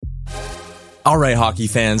All right, hockey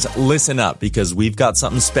fans, listen up because we've got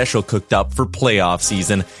something special cooked up for playoff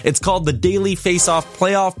season. It's called the Daily Face-Off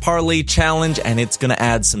Playoff Parlay Challenge, and it's going to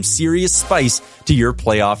add some serious spice to your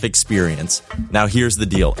playoff experience. Now, here's the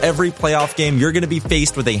deal. Every playoff game, you're going to be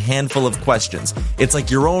faced with a handful of questions. It's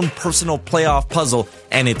like your own personal playoff puzzle,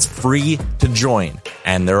 and it's free to join.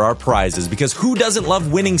 And there are prizes, because who doesn't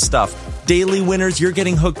love winning stuff? Daily winners, you're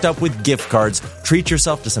getting hooked up with gift cards. Treat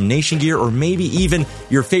yourself to some Nation gear or maybe even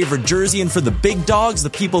your favorite jersey. And for the big dogs, the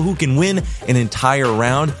people who can win an entire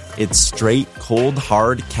round, it's straight, cold,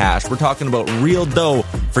 hard cash. We're talking about real dough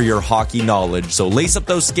for your hockey knowledge. So lace up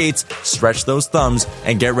those skates, stretch those thumbs,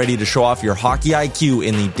 and get ready to show off your hockey IQ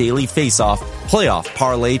in the Daily Face-Off Playoff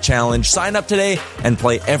Parlay Challenge. Sign up today and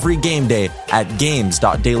play every game day at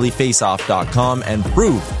games.dailyfaceoff.com and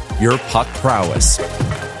prove your puck prowess.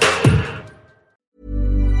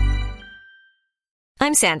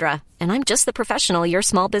 I'm Sandra, and I'm just the professional your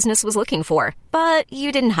small business was looking for. But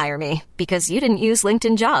you didn't hire me because you didn't use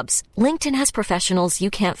LinkedIn Jobs. LinkedIn has professionals you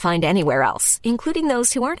can't find anywhere else, including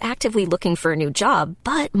those who aren't actively looking for a new job,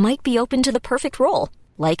 but might be open to the perfect role,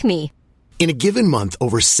 like me. In a given month,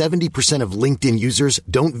 over 70% of LinkedIn users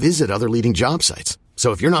don't visit other leading job sites.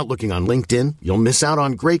 So if you're not looking on LinkedIn, you'll miss out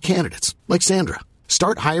on great candidates, like Sandra.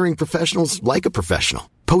 Start hiring professionals like a professional.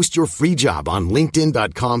 Post your free job on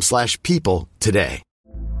linkedin.com/people today.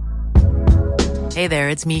 Hey there,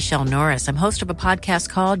 it's Michelle Norris. I'm host of a podcast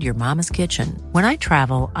called Your Mama's Kitchen. When I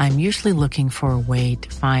travel, I'm usually looking for a way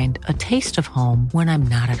to find a taste of home when I'm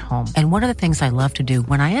not at home. And one of the things I love to do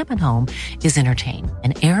when I am at home is entertain.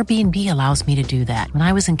 And Airbnb allows me to do that. When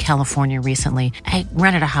I was in California recently, I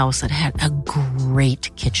rented a house that had a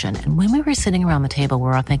great kitchen. And when we were sitting around the table, we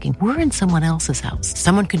were all thinking, we're in someone else's house.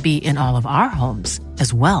 Someone could be in all of our homes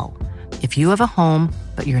as well. If you have a home,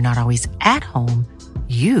 but you're not always at home,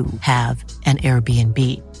 you have an Airbnb.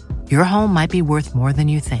 Your home might be worth more than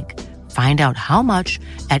you think. Find out how much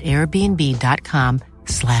at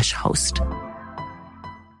airbnb.com/host.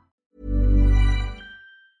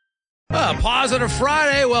 Positive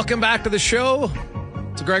Friday. Welcome back to the show.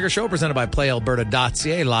 It's a Gregor Show presented by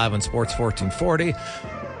PlayAlberta.ca, live on Sports 1440.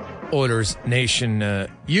 Oilers Nation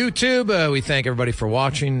YouTube. We thank everybody for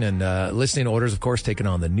watching and listening. Oilers, of course, taking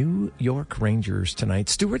on the New York Rangers tonight.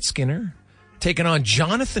 Stuart Skinner taking on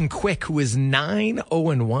Jonathan Quick, who is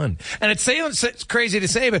 9-0-1. And it's crazy to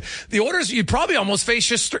say, but the Oilers, you'd probably almost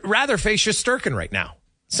rather face Shesterkin right now.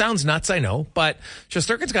 Sounds nuts, I know, but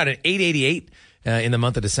Shesterkin's got an 888 in the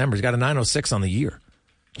month of December. He's got a 906 on the year.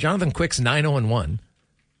 Jonathan Quick's 9-0-1.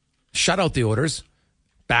 Shut out the Oilers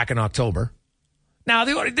back in October. Now,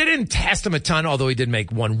 they didn't test him a ton, although he did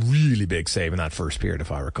make one really big save in that first period,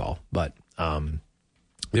 if I recall. But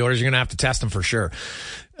the Oilers are going to have to test him for sure.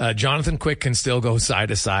 Jonathan Quick can still go side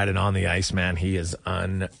to side and on the ice, man. He is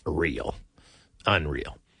unreal.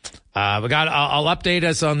 Unreal. I'll update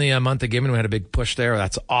us on the month of giving. We had a big push there.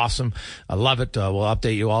 That's awesome. I love it. We'll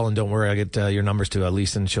update you all, and don't worry, I'll get your numbers to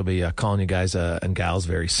Lisa, and she'll be calling you guys and gals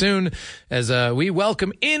very soon as we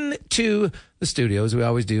welcome into the studio, as we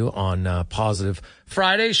always do on Positive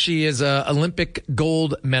Friday. She is an Olympic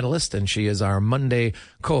gold medalist, and she is our Monday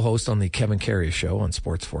co-host on the Kevin Carey Show on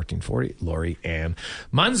Sports 1440. Lori-Ann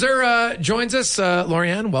Munzer joins us.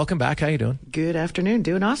 Lori-Ann, welcome back. How you doing? Good afternoon.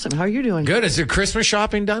 Doing awesome. How are you doing? Good. Is your Christmas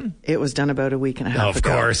shopping done? It was done about a week and a half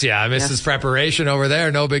ago. Of course, yeah. Mrs. Preparation over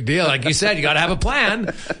there. No big deal. Like you said, you got to have a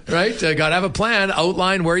plan, right? Got to have a plan.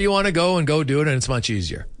 Outline where you want to go and go do it, and it's much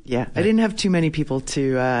easier. Yeah, I didn't have too many people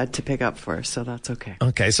to pick up for, so that's okay.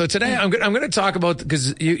 Okay, so today I'm going to talk about,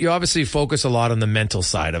 because you obviously focus a lot on the mental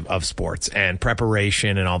side of sports and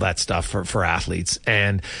preparation and all that stuff for athletes.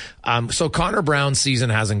 And so Connor Brown's season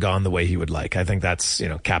hasn't gone the way he would like. I think that's,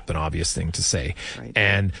 Captain Obvious thing to say. Right.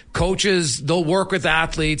 And coaches, they'll work with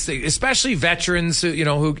athletes, especially veterans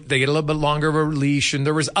who they get a little bit longer of a leash. And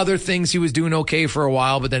there was other things he was doing okay for a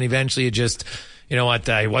while, but then eventually it just, he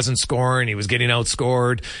wasn't scoring. He was getting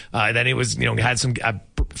outscored. Then he was, had a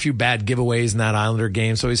few bad giveaways in that Islander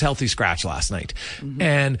game. So he's healthy scratch last night. Mm-hmm.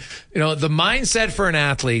 And, the mindset for an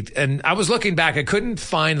athlete, and I was looking back, I couldn't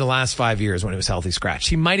find the last 5 years when he was healthy scratch.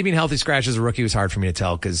 He might have been healthy scratch as a rookie. It was hard for me to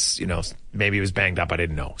tell because, maybe he was banged up. I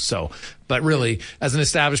didn't know. So, but really, as an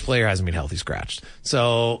established player, hasn't been healthy scratched.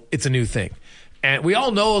 So it's a new thing. And we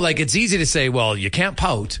all know, it's easy to say, well, you can't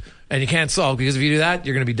pout and you can't sulk because if you do that,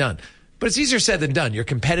 you're going to be done. But it's easier said than done. You're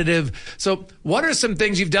competitive. So what are some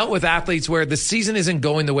things you've dealt with athletes where the season isn't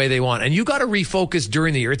going the way they want? And you got to refocus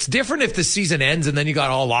during the year. It's different if the season ends and then you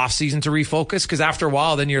got all off season to refocus, because after a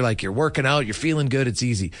while, then you're working out, you're feeling good. It's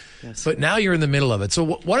easy. Yes. But now you're in the middle of it. So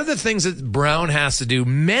what are the things that Brown has to do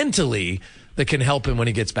mentally that can help him when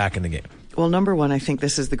he gets back in the game? Well, number one, I think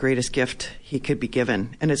this is the greatest gift he could be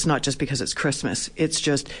given. And it's not just because it's Christmas. It's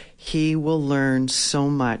just he will learn so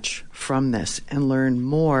much from this and learn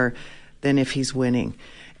more than if he's winning.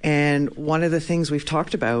 And one of the things we've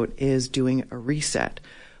talked about is doing a reset.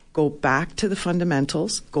 Go back to the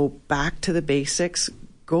fundamentals, go back to the basics,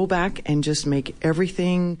 go back and just make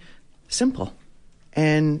everything simple.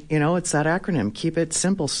 And, it's that acronym, keep it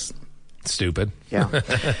simple. Stupid. Yeah.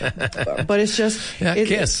 But it's just...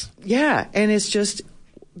 KISS. Yeah. And it's just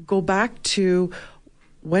go back to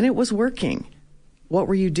when it was working, what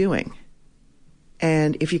were you doing?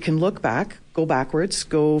 And if you can look back, go backwards,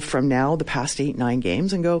 go from now, the past 8-9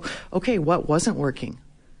 games, and go, okay, what wasn't working?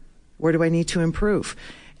 Where do I need to improve?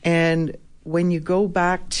 And when you go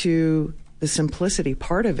back to the simplicity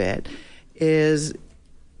part of it is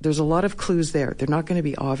there's a lot of clues there. They're not going to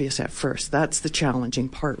be obvious at first. That's the challenging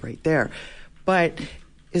part right there. But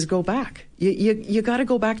is go back. You got to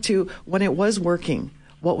go back to when it was working.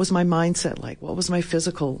 What was my mindset like? What was my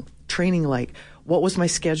physical training like? What was my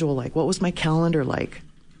schedule like? What was my calendar like?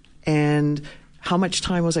 And how much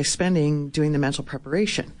time was I spending doing the mental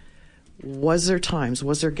preparation? Was there times?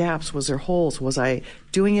 Was there gaps? Was there holes? Was I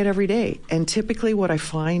doing it every day? And typically what I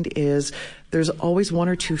find is there's always one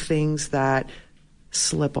or two things that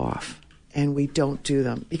slip off and we don't do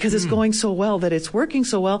them because it's going so well that it's working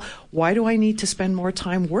so well. Why do I need to spend more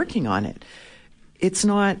time working on it? It's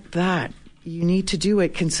not that. You need to do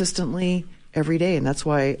it consistently every day. And that's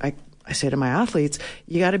why I say to my athletes,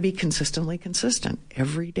 you got to be consistently consistent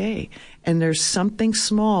every day. And there's something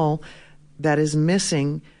small that is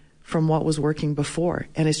missing from what was working before.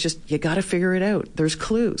 And it's just, you got to figure it out. There's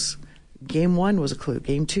clues. Game 1 was a clue.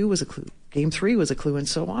 Game 2 was a clue. Game 3 was a clue, and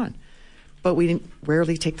so on. But we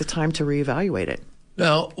rarely take the time to reevaluate it.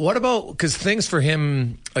 Now, what about, because things for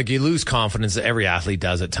him, like you lose confidence that every athlete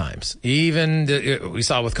does at times. Even, we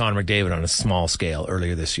saw with Connor McDavid on a small scale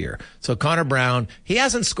earlier this year. So Connor Brown, he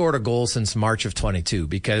hasn't scored a goal since March of 22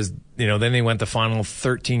 because, then he went the final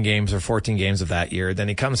 13 games or 14 games of that year. Then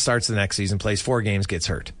he starts the next season, plays 4 games, gets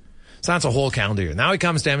hurt. So that's a whole calendar year. Now he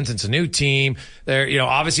comes to Edmonton. It's a new team. There,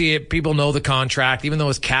 obviously people know the contract, even though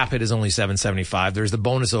his cap hit is only $775. There's the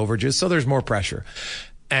bonus overages, so there's more pressure.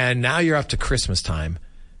 And now you're up to Christmas time,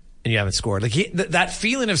 and you haven't scored. Like that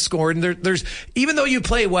feeling of scoring. There's even though you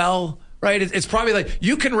play well, right? It's probably like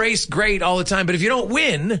you can race great all the time, but if you don't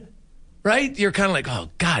win, right, you're kind of like, oh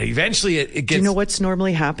God. Eventually, it gets. Do you know what's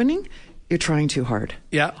normally happening? You're trying too hard.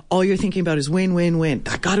 Yeah. All you're thinking about is win, win, win.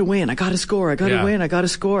 I got to win. I got to score. I got to win. I got to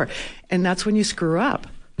score. And that's when you screw up.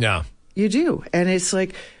 Yeah. You do. And it's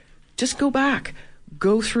like, just go back.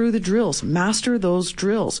 Go through the drills. Master those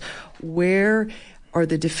drills. Where are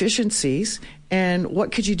the deficiencies and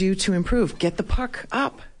what could you do to improve? Get the puck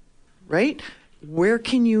up, right? Where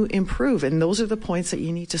can you improve? And those are the points that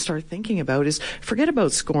you need to start thinking about is forget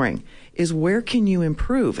about scoring, is where can you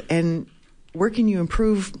improve? And where can you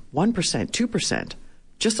improve 1%, 2%,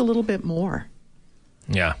 just a little bit more?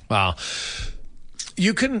 Yeah. Wow.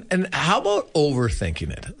 You can, and how about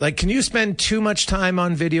overthinking it? Like, can you spend too much time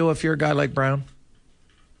on video if you're a guy like Brown?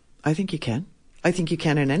 I think you can. I think you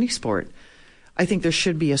can in any sport. I think there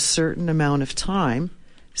should be a certain amount of time.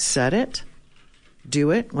 Set it,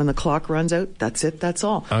 do it. When the clock runs out, that's it, that's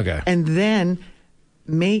all. Okay. And then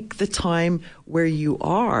make the time where you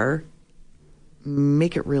are,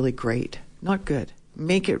 make it really great. Not good.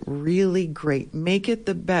 Make it really great. Make it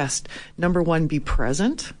the best. Number one, be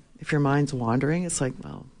present. If your mind's wandering, it's like,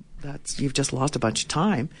 well, you've just lost a bunch of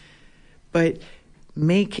time. But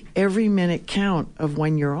make every minute count of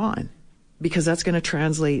when you're on, because that's going to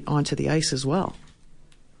translate onto the ice as well.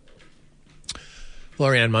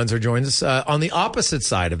 Lorianne Munzer joins us. On the opposite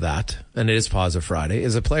side of that, and it is Positive Friday,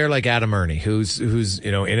 is a player like Adam Ernie, who's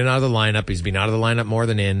in and out of the lineup. He's been out of the lineup more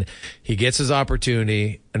than in. He gets his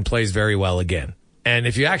opportunity and plays very well again. And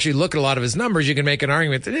if you actually look at a lot of his numbers, you can make an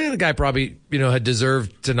argument that the guy probably had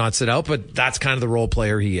deserved to not sit out, but that's kind of the role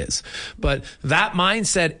player he is. But that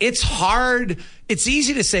mindset, it's hard. It's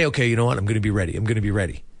easy to say, okay, you know what, I'm going to be ready. I'm going to be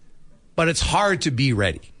ready. But it's hard to be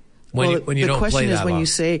ready. When you don't play that long. The question is when you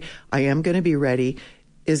say, I am going to be ready,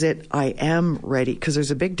 is it I am ready? Because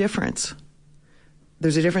there's a big difference.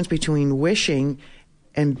 There's a difference between wishing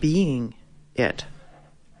and being it.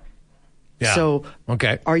 Yeah. So,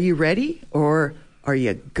 are you ready or are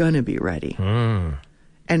you going to be ready?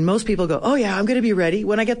 And most people go, oh, yeah, I'm going to be ready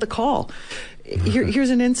when I get the call.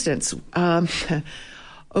 Here's an instance.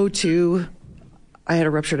 2002, I had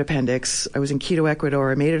a ruptured appendix. I was in Quito,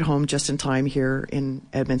 Ecuador. I made it home just in time here in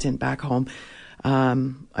Edmonton, back home.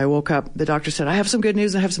 I woke up. The doctor said, I have some good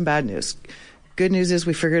news and I have some bad news. Good news is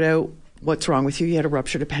we figured out what's wrong with you? You had a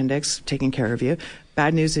ruptured appendix, taking care of you.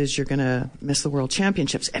 Bad news is you're going to miss the World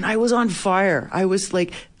Championships. And I was on fire. I was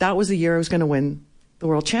like, that was the year I was going to win the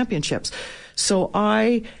World Championships. So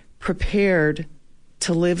I prepared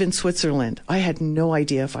to live in Switzerland. I had no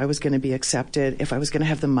idea if I was going to be accepted, if I was going to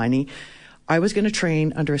have the money. I was going to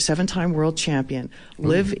train under a 7-time world champion,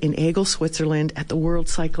 live in Aigle, Switzerland at the World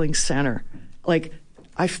Cycling Center. Like,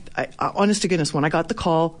 I honest to goodness, when I got the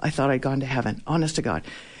call, I thought I'd gone to heaven, honest to God.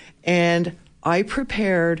 And I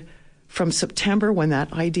prepared from September, when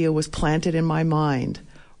that idea was planted in my mind,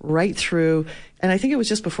 right through, and I think it was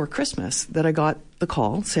just before Christmas that I got the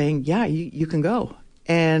call saying, yeah, you can go.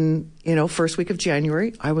 And, first week of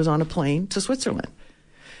January, I was on a plane to Switzerland.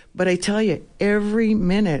 But I tell you, every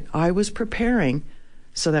minute I was preparing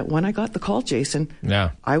so that when I got the call, Jason,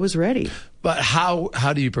 I was ready. But how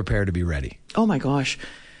do you prepare to be ready? Oh, my gosh.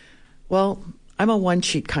 Well, I'm a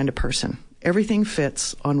one-sheet kind of person. Everything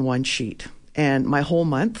fits on one sheet. And my whole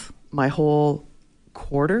month, my whole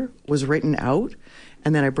quarter was written out.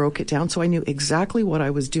 And then I broke it down so I knew exactly what I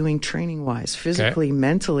was doing training-wise, physically,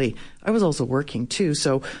 mentally. I was also working, too.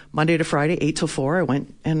 So Monday to Friday, 8 till 4, I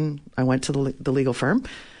went to the legal firm.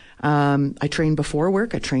 I trained before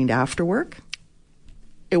work. I trained after work.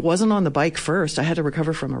 It wasn't on the bike first. I had to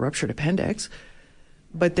recover from a ruptured appendix.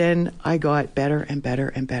 But then I got better and better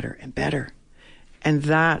and better and better. And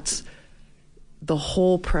that's the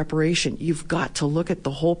whole preparation. You've got to look at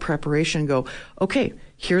the whole preparation and go, okay,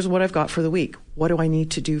 here's what I've got for the week. What do I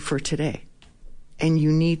need to do for today? And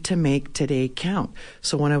you need to make today count.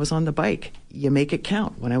 So when I was on the bike, you make it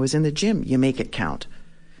count. When I was in the gym, you make it count.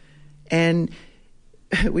 And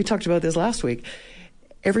we talked about this last week.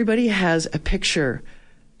 Everybody has a picture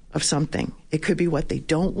of something. It could be what they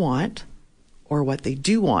don't want or what they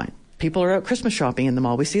do want. People are out Christmas shopping in the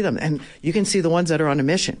mall. We see them. And you can see the ones that are on a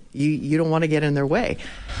mission. You don't want to get in their way.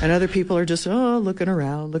 And other people are just, looking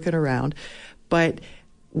around. But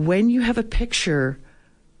when you have a picture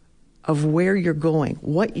of where you're going,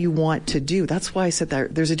 what you want to do, that's why I said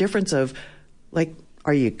that there's a difference of, like,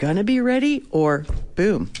 are you going to be ready? Or,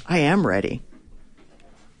 boom, I am ready.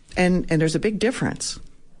 And there's a big difference.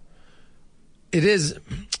 It is.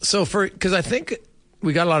 So because I think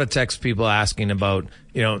we got a lot of text people asking about,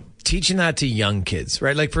 teaching that to young kids,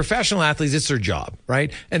 right? Like professional athletes, it's their job,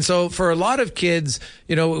 right? And so for a lot of kids,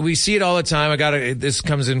 we see it all the time. This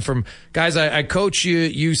comes in from guys, I coach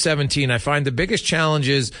U17. I find the biggest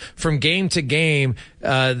challenges from game to game,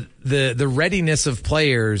 the readiness of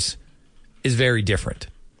players is very different.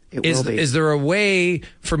 It will be. Is there a way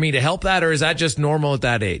for me to help that, or is that just normal at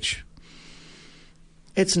that age?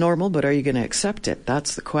 It's normal, but are you going to accept it?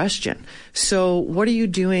 That's the question. So what are you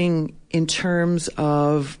doing in terms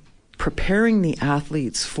of preparing the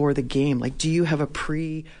athletes for the game? Like, do you have a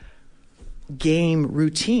pre-game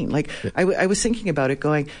routine? Like, I was thinking about it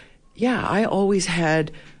going, I always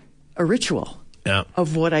had a ritual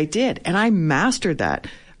of what I did, and I mastered that.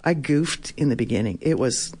 I goofed in the beginning. It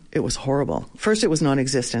was horrible. First, it was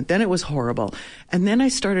non-existent. Then it was horrible. And then I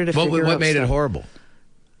started to figure out what made it horrible?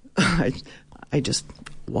 I just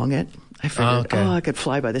wung it. I figured, I could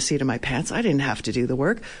fly by the seat of my pants. I didn't have to do the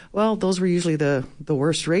work. Well, those were usually the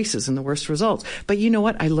worst races and the worst results. But you know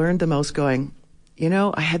what? I learned the most going,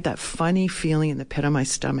 I had that funny feeling in the pit of my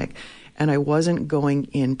stomach, and I wasn't going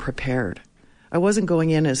in prepared. I wasn't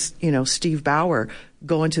going in as, Steve Bauer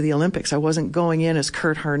going to the Olympics. I wasn't going in as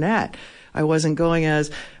Kurt Harnett. I wasn't going as,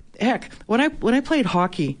 heck, when I played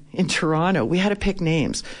hockey in Toronto, we had to pick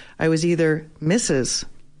names. I was either Mrs.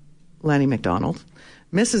 Lanny McDonald,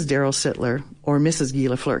 Mrs. Daryl Sittler, or Mrs.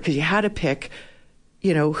 Guy Lafleur, because you had to pick,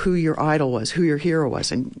 who your idol was, who your hero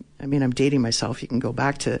was. And I mean, I'm dating myself. You can go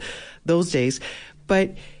back to those days.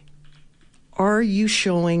 But are you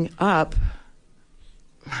showing up,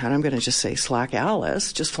 and I'm going to just say slack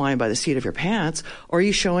Alice, just flying by the seat of your pants, or are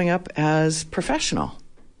you showing up as professional?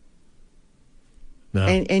 No.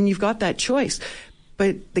 And you've got that choice.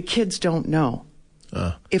 But the kids don't know.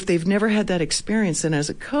 If they've never had that experience, then as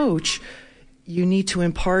a coach, you need to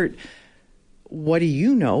impart, what do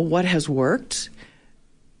you know? What has worked?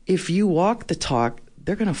 If you walk the talk,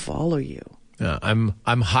 they're going to follow you. I'm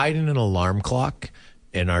hiding an alarm clock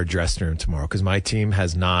in our dressing room tomorrow because my team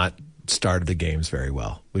has not started the games very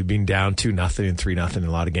well. We've been down 2-0 and 3-0 in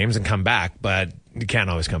a lot of games and come back, but you can't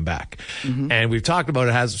always come back. Mm-hmm. And we've talked about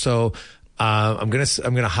it. I'm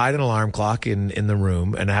gonna hide an alarm clock in the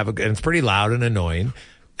room, and and it's pretty loud and annoying,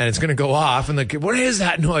 and it's gonna go off, and the kid, what is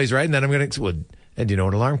that noise, right? And then and do you know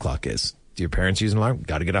what an alarm clock is? Do your parents use an alarm?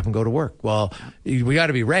 Got to get up and go to work. Well, we got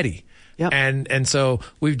to be ready. Yep. And so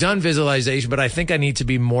we've done visualization, but I think I need to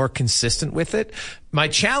be more consistent with it. My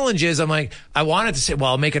challenge is I wanted to say,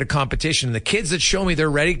 well, I'll make it a competition. The kids that show me they're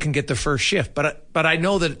ready can get the first shift. But I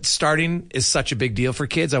know that starting is such a big deal for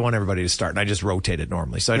kids. I want everybody to start, and I just rotate it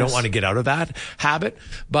normally. So I don't want to get out of that habit.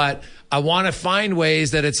 But I want to find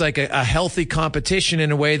ways that it's like a healthy competition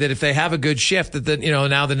in a way that if they have a good shift, that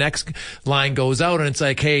now the next line goes out and it's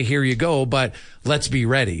like, hey, here you go. But let's be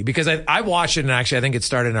ready. Because I watched it, and actually I think it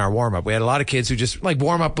started in our warm-up. We had a lot of kids who just, like,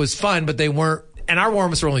 warm-up was fun, but they weren't. And our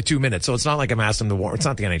warm-ups were only 2 minutes, so it's not like I'm asking them to warm. It's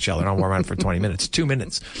not the NHL. They're not warming up for 20 minutes. 2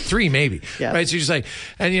 minutes. 3 maybe. Yeah. Right? So you're just like,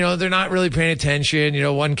 and, they're not really paying attention.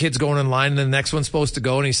 One kid's going in line, and the next one's supposed to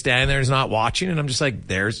go, and he's standing there and he's not watching. And I'm just like,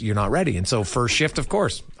 you're not ready. And so first shift, of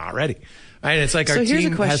course, not ready. Right? And it's like our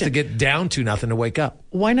team has to get down to nothing to wake up.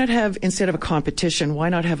 Why not have, instead of a competition, why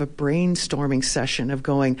not have a brainstorming session of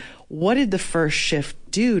going, what did the first shift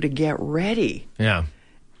do to get ready? Yeah.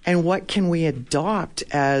 And what can we adopt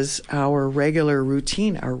as our regular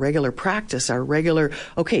routine, our regular practice,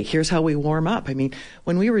 okay, here's how we warm up. I mean,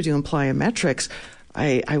 when we were doing plyometrics,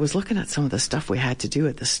 I was looking at some of the stuff we had to do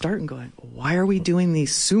at the start and going, why are we doing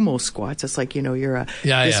these sumo squats? It's like, you're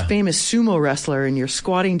this famous sumo wrestler and you're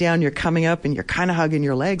squatting down, you're coming up and you're kind of hugging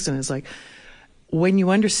your legs. And it's like, when you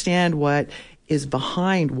understand what is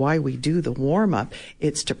behind why we do the warm up,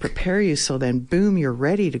 it's to prepare you so then, boom, you're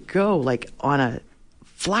ready to go, like on a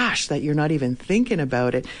flash that you're not even thinking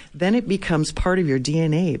about it. Then it becomes part of your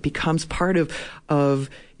DNA. It becomes part of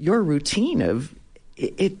your routine of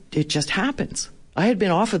it just happens. I had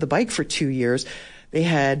been off of the bike for 2 years. They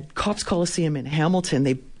had Copps Coliseum in Hamilton.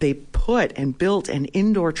 They put and built an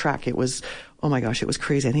indoor track. It was, oh my gosh, it was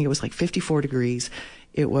crazy. I think it was like 54 degrees.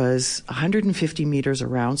 It was 150 meters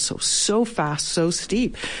around. So fast, so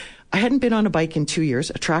steep. I hadn't been on a bike in 2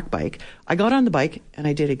 years, a track bike. I got on the bike and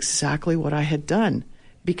I did exactly what I had done,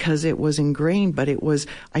 because it was ingrained, but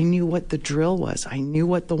I knew what the drill was. I knew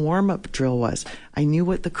what the warm-up drill was. I knew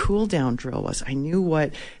what the cool-down drill was. I knew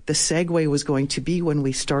what the segue was going to be when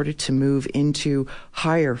we started to move into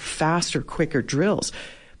higher, faster, quicker drills.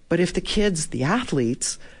 But if the kids, the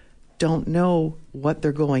athletes, don't know what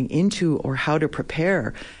they're going into or how to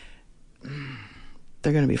prepare,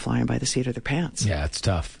 they're going to be flying by the seat of their pants. Yeah, it's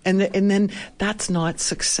tough. And then that's not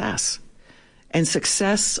success. And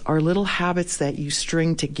success are little habits that you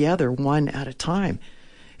string together one at a time.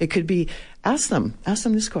 It could be, ask them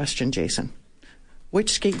this question, Jason.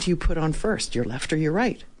 Which skate do you put on first, your left or your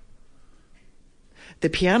right? The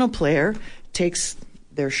piano player takes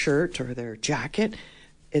their shirt or their jacket.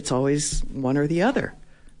 It's always one or the other.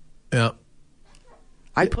 Yeah.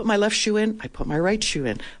 I put my left shoe in. I put my right shoe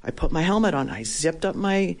in. I put my helmet on. I zipped up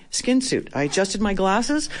my skin suit. I adjusted my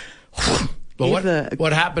glasses. But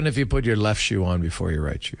what happened if you put your left shoe on before your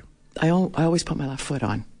right shoe? I always put my left foot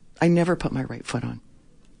on. I never put my right foot on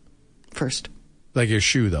first. Like your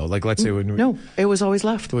shoe, though? Like, let's say No, it was always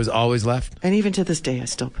left. It was always left? And even to this day, I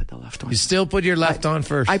still put the left on. You still put your left on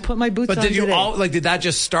first? I put my boots on. But did did that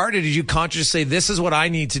just start, or did you consciously say, this is what I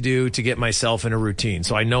need to do to get myself in a routine?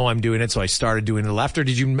 So I know I'm doing it, so I started doing the left, or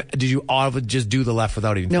did you all just do the left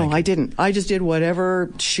without even thinking? No, I didn't. I just did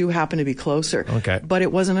whatever shoe happened to be closer. Okay. But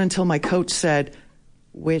it wasn't until my coach said,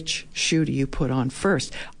 which shoe do you put on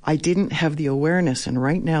first? I didn't have the awareness, and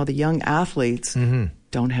right now the young athletes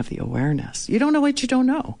don't have the awareness. You don't know what you don't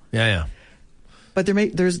know. Yeah. But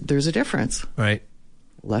there's a difference. Right.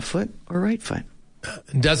 Left foot or right foot.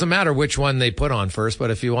 It doesn't matter which one they put on first,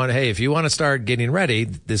 but if you want to start getting ready,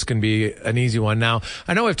 this can be an easy one. Now,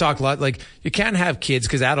 I know we've talked a lot, like, you can't have kids,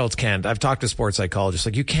 because adults can't. I've talked to sports psychologists,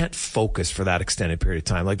 like, you can't focus for that extended period of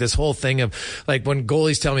time. Like, this whole thing of, like, when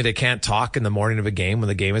goalies tell me they can't talk in the morning of a game, when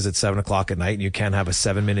the game is at 7:00 at night, and you can't have a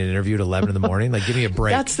 7-minute interview at 11 in the morning, like, give me a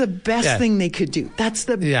break. That's the best thing they could do. That's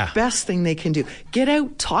the best thing they can do. Get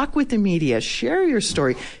out, talk with the media, share your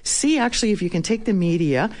story. See, actually, if you can take the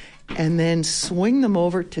media and then swing them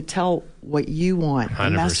over to tell what you want, a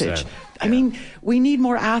message. I mean, we need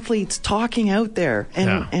more athletes talking out there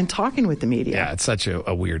and talking with the media. Yeah, it's such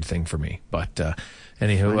a weird thing for me. But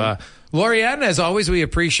anywho, Lorianne, as always, we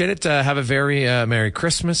appreciate it. Have a very Merry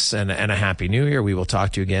Christmas and a Happy New Year. We will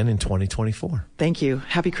talk to you again in 2024. Thank you.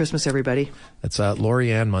 Happy Christmas, everybody. That's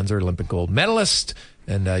Lorianne Munzer, Olympic gold medalist.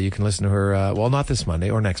 And you can listen to her, not this Monday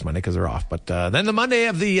or next Monday because they're off, but then the Monday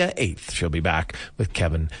of the 8th, she'll be back with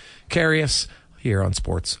Kevin Carius here on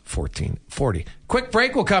Sports 1440. Quick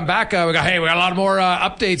break. We'll come back. We got a lot more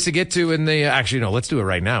updates to get to in the. Actually, no, let's do it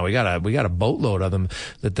right now. We got a boatload of them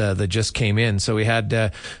that just came in. So we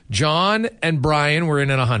had John and Brian were in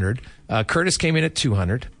at 100. Curtis came in at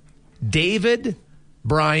 200. David,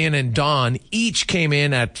 Brian, and Don each came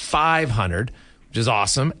in at 500. which is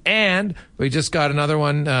awesome. And we just got another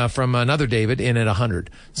one from another David in at 100.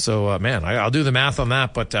 So, man, I'll do the math on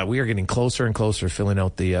that, but we are getting closer and closer filling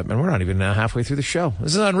out the, and we're not even halfway through the show.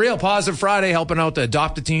 This is unreal. Positive Friday, helping out the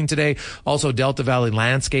Adopt-A-Teen today. Also, Delta Valley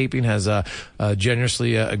Landscaping has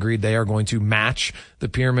generously agreed they are going to match the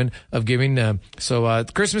Pyramid of Giving. So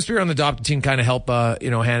the Christmas Spirit and the Adopt-A-Teen kind of help,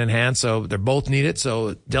 hand in hand. So they're both needed.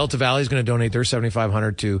 So Delta Valley is going to donate their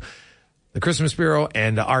 $7,500 to the Christmas Bureau,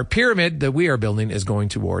 and our pyramid that we are building is going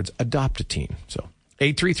towards Adopt-A-Teen. So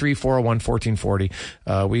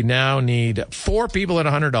 833-401-1440. We now need 4 people at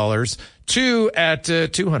 $100, 2 at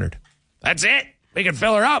 $200. That's it. We can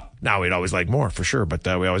fill her up. Now, we'd always like more for sure, but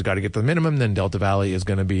we always got to get to the minimum. Then Delta Valley is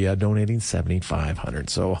going to be donating $7,500.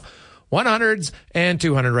 So 100s and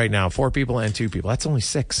 200 right now. 4 people and 2 people. That's only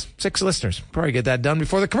 6 listeners. Probably get that done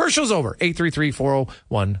before the commercial's over.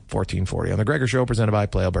 833-401-1440 on the Gregor Show, presented by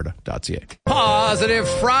PlayAlberta.ca. Positive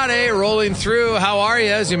Friday rolling through. How are you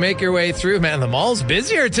as you make your way through? Man, the mall's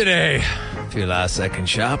busier today. A few last second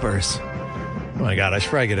shoppers. Oh my God, I should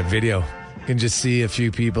probably get a video. You can just see a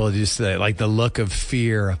few people just like the look of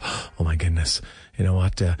fear. Oh my goodness. You know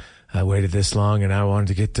what? I waited this long and I wanted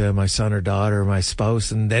to get to my son or daughter or my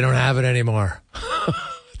spouse and they don't have it anymore.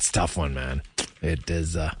 It's a tough one, man. It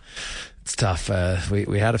is, it's tough.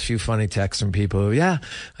 We had a few funny texts from people. Yeah,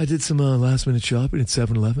 I did some last minute shopping at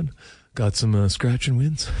 7-Eleven. Got some scratch and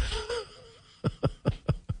wins.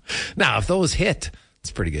 Now, if those hit,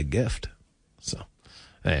 it's a pretty good gift. So,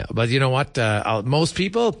 yeah. But you know what? Most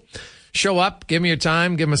people show up, give me your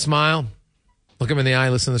time, give them a smile. Look them in the eye,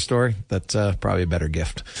 listen to the story. That's probably a better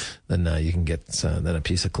gift than you can get than a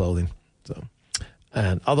piece of clothing. So,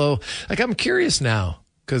 and although, I'm curious now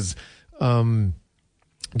because, do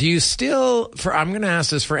you still? I'm going to ask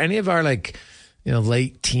this for any of our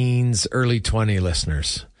late teens, early 20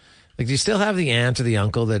 listeners. Do you still have the aunt or the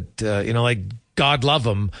uncle that God love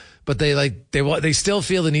them, but they still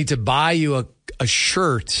feel the need to buy you a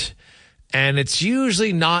shirt, and it's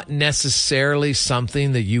usually not necessarily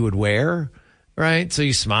something that you would wear. Right? So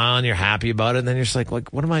you smile and you're happy about it. And then you're just like,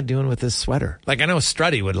 what am I doing with this sweater? I know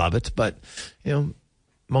Struddy would love it, but,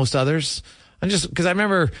 most others. Because I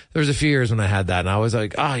remember there was a few years when I had that and I was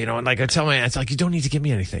like, I tell my aunt, you don't need to give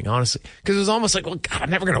me anything, honestly. Because it was almost like, well, God, I'm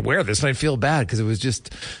never going to wear this. And I feel bad because it was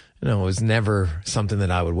just, it was never something that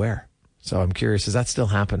I would wear. So I'm curious, does that still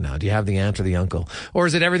happen now? Do you have the aunt or the uncle? Or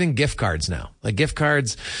is it everything gift cards now? Gift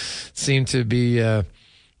cards seem to be,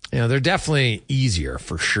 they're definitely easier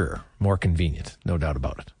for sure. More convenient, no doubt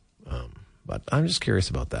about it. But I'm just curious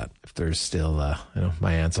about that. If there's still,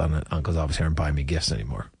 my aunts and uncles obviously aren't buying me gifts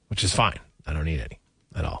anymore, which is fine. I don't need any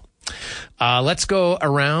at all. Let's go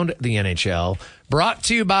around the NHL. Brought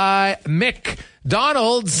to you by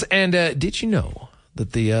McDonald's. And did you know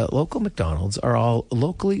that the local McDonald's are all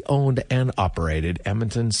locally owned and operated?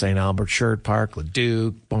 Edmonton, St. Albert, Sherwood Park,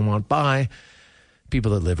 Leduc, Beaumont, by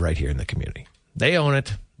people that live right here in the community. They own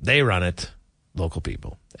it. They run it. Local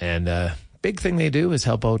people. And big thing they do is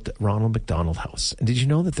help out Ronald McDonald House. And did you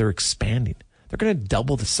know that they're expanding? They're going to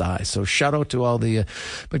double the size. So shout out to all the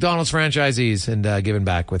McDonald's franchisees and giving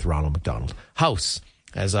back with Ronald McDonald House.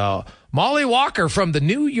 As Molly Walker from the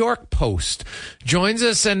New York Post joins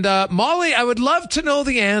us. And Molly, I would love to know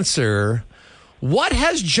the answer. What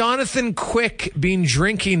has Jonathan Quick been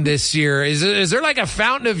drinking this year? Is there a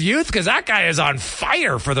fountain of youth? Because that guy is on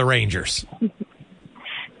fire for the Rangers.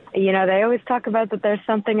 They always talk about that there's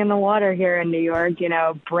something in the water here in New York.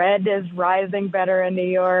 Bread is rising better in New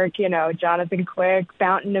York. Jonathan Quick,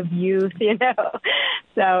 fountain of youth,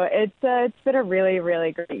 So it's been a really,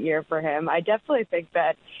 really great year for him. I definitely think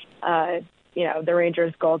that, the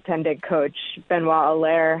Rangers goaltending coach, Benoit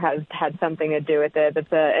Allaire, has had something to do with it.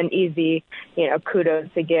 That's an easy, kudos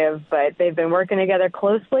to give. But they've been working together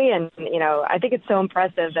closely. And, I think it's so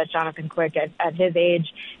impressive that Jonathan Quick, at his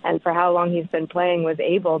age and for how long he's been playing, was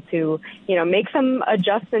able to, make some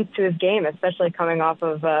adjustments to his game, especially coming off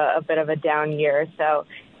of a bit of a down year. So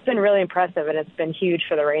it's been really impressive, and it's been huge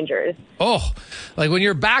for the Rangers. Oh, when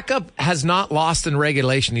your backup has not lost in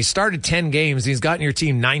regulation, he started 10 games, he's gotten your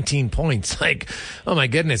team 19 points. Oh my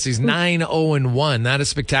goodness, he's 9-0-1. That is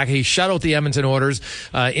spectacular. He shut out the Edmonton Oilers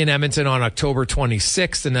in Edmonton on October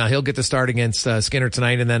 26th, and he'll get to start against Skinner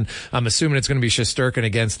tonight, and then I'm assuming it's going to be Shesterkin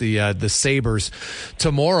against the Sabres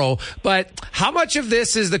tomorrow. But how much of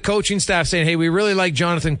this is the coaching staff saying, hey, we really like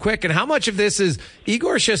Jonathan Quick, and how much of this is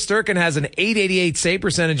Igor Shesterkin has an .888 save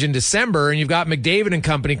percentage in December, and you've got McDavid and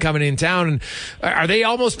company coming in town, and are they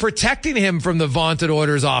almost protecting him from the vaunted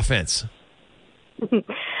Oilers offense?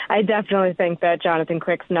 I definitely think that Jonathan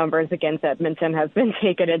Quick's numbers against Edmonton have been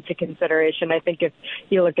taken into consideration. I think if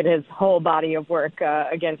you look at his whole body of work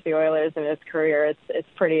against the Oilers in his career, it's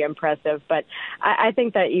pretty impressive. But I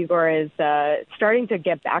think that Igor is starting to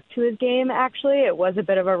get back to his game, actually. It was a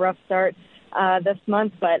bit of a rough start this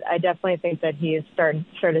month, but I definitely think that he's started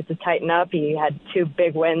to tighten up. He had 2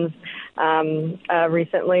 big wins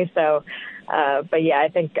recently, so but yeah, I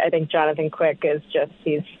think Jonathan Quick is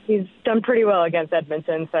he's done pretty well against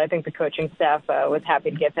Edmonton, so I think the coaching staff was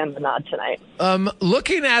happy to give him the nod tonight.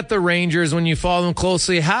 Looking at the Rangers, when you follow them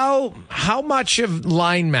closely, how much of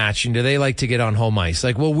line matching do they like to get on home ice?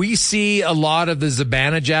 Like, will we see a lot of the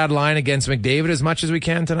Zibanejad line against McDavid as much as we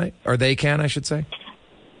can tonight, or they can, I should say?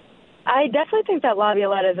 I definitely think that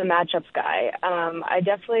Laviolette is a matchups guy. I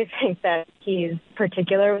definitely think that he's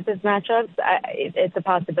particular with his matchups. It's a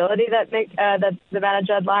possibility that the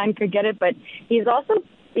Zibanejad line could get it, but he's also,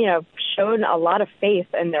 shown a lot of faith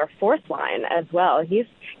in their fourth line as well. He's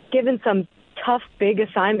given some tough, big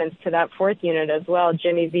assignments to that fourth unit as well.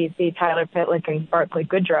 Jimmy Vesey, Tyler Pitlick, and Barclay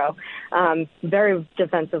Goodrow. Very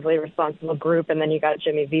defensively responsible group. And then you got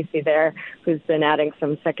Jimmy Vesey there, who's been adding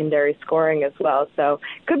some secondary scoring as well. So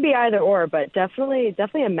could be either or, but definitely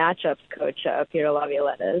a matchups coach, Peter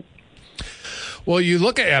Laviolette is. Well, you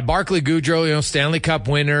look at Barclay Goodrow, Stanley Cup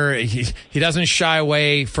winner. He doesn't shy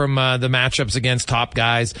away from the matchups against top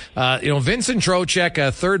guys. Vincent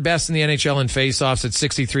Trocheck, third best in the NHL in faceoffs at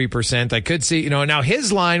 63%. I could see, now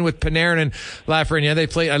his line with Panarin and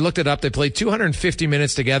Lafreniere, I looked it up, they played 250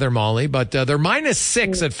 minutes together, Molly, but they're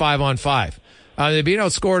 -6 at 5-on-5. They've been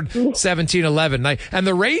outscored 17-11. And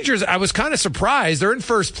the Rangers, I was kind of surprised. They're in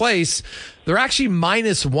first place. They're actually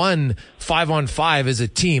 -1 5-on-5 as a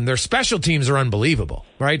team. Their special teams are unbelievable,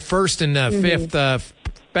 right? First and fifth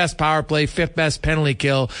best power play, 5th best penalty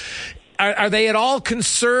kill. Are they at all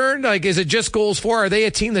concerned? Like, is it just goals for? Are they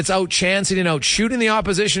a team that's out-chancing and out-shooting the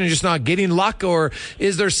opposition and just not getting luck? Or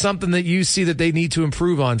is there something that you see that they need to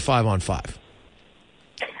improve on 5-on-5?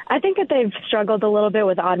 I think that they've struggled a little bit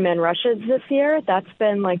with odd man rushes this year. That's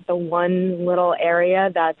been like the one little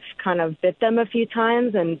area that's kind of bit them a few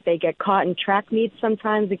times, and they get caught in track meets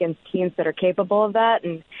sometimes against teams that are capable of that,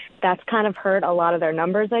 and that's kind of hurt a lot of their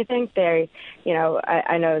numbers, I think. I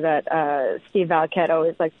know that Steve Valquette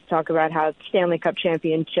always likes to talk about how Stanley Cup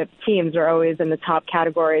championship teams are always in the top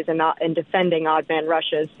categories and not in defending odd man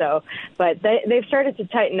rushes. So, but they've started to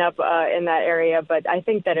tighten up in that area. But I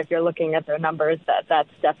think that if you're looking at their numbers, that's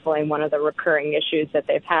definitely one of the recurring issues that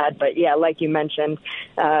they've had. But yeah, like you mentioned,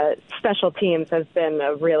 special teams has been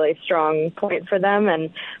a really strong point for them.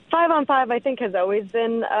 And 5-on-5, I think, has always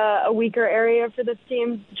been a weaker area for this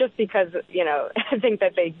team, just because, I think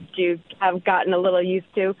that they do have gotten a little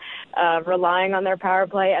used to relying on their power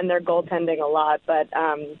play and their goaltending a lot. But,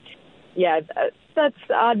 that's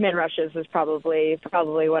odd man rushes is probably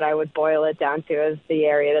what I would boil it down to as the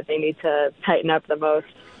area that they need to tighten up the most.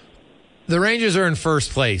 The Rangers are in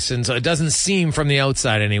first place, and so it doesn't seem from the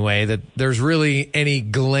outside anyway that there's really any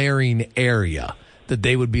glaring area that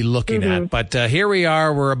they would be looking at. But here we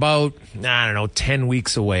are. We're about, 10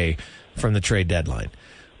 weeks away from the trade deadline.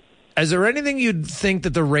 Is there anything you'd think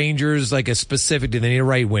that the Rangers, like a specific, do they need a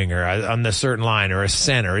right winger on the certain line or a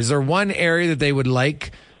center? Is there one area that they would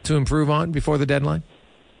like to improve on before the deadline?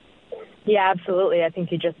 Yeah, absolutely. I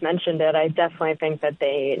think you just mentioned it. I definitely think that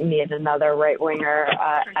they need another right winger.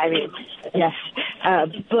 Yes.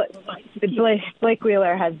 Blake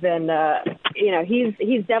Wheeler has been,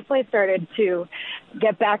 he's definitely started to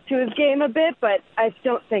get back to his game a bit, but I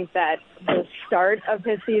don't think that the start of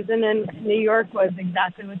his season in New York was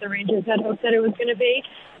exactly what the Rangers had hoped that it was going to be.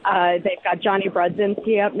 They've got Johnny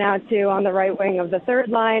Brodzinski up now, too, on the right wing of the third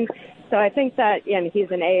line. So I think that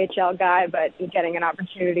he's an AHL guy, but he's getting an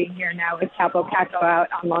opportunity here now with Capo Caco out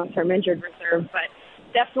on long-term injured reserve. But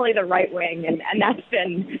definitely the right wing, and that's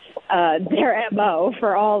been their MO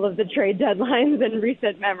for all of the trade deadlines in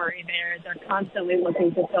recent memory. They're constantly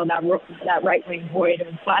looking to fill that right wing void of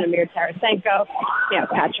Vladimir Tarasenko,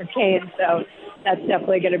 Patrick Kane. So that's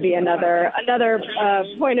definitely going to be another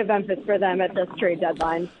point of emphasis for them at this trade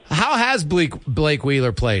deadline. How has Blake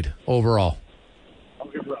Wheeler played overall?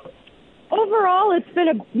 Overall, it's been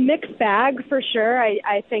a mixed bag for sure.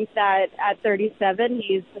 I think that at 37,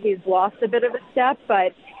 he's lost a bit of a step,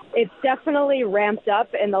 but it's definitely ramped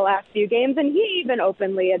up in the last few games. And he even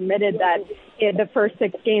openly admitted that in the first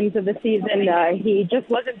 6 games of the season, he just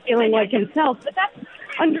wasn't feeling like himself. But that's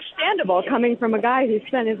understandable coming from a guy who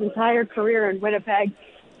spent his entire career in Winnipeg.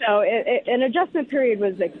 So an adjustment period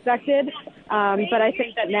was expected, but I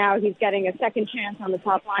think that now he's getting a second chance on the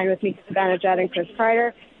top line with Mika Zibanejad and Chris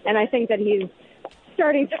Kreider. And I think that he's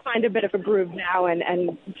starting to find a bit of a groove now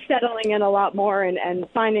and settling in a lot more and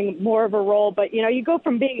finding more of a role. But, you go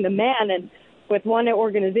from being the man and with one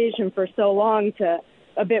organization for so long to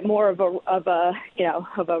a bit more of a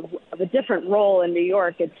different role in New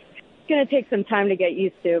York. It's going to take some time to get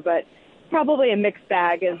used to, but probably a mixed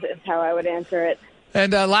bag is how I would answer it.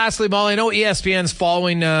 And lastly, Molly, I know ESPN's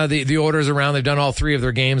following the Oilers around. They've done all 3 of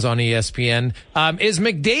their games on ESPN. Is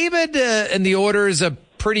McDavid and the Oilers a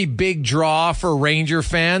pretty big draw for Ranger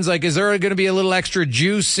fans? Like, is there going to be a little extra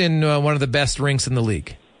juice in one of the best rinks in the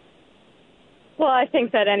league? Well, I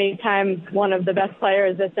think that any time one of the best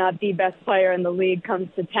players, if not the best player in the league, comes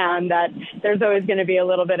to town, that there's always going to be a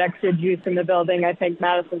little bit extra juice in the building. I think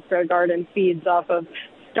Madison Square Garden feeds off of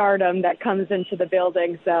stardom that comes into the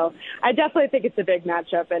building. So I definitely think it's a big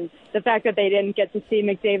matchup. And the fact that they didn't get to see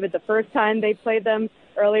McDavid the first time they played them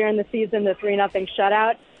earlier in the season, the 3-0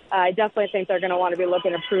 shutout, I definitely think they're going to want to be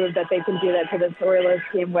looking to prove that they can do that to this Oilers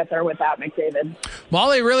team with or without McDavid.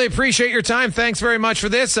 Molly, really appreciate your time. Thanks very much for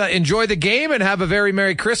this. Enjoy the game and have a very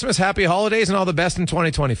Merry Christmas, Happy Holidays, and all the best in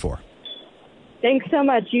 2024. Thanks so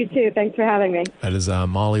much. You too. Thanks for having me. That is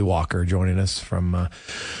Molly Walker joining us from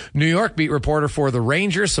New York, beat reporter for the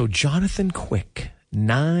Rangers. So Jonathan Quick,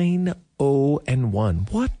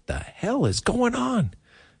 9-0-1. What the hell is going on?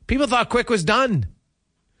 People thought Quick was done,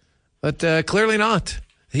 but clearly not.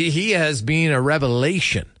 He has been a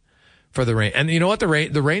revelation for the Rangers. And you know what?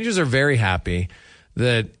 The Rangers are very happy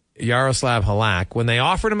that Yaroslav Halak, when they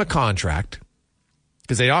offered him a contract,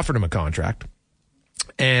 because they offered him a contract,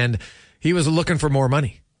 and he was looking for more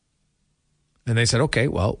money. And they said, okay,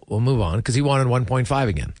 well, we'll move on, because he wanted 1.5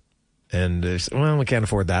 again. And they said, well, we can't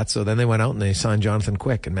afford that. So then they went out and they signed Jonathan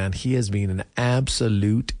Quick. And, man, he has been an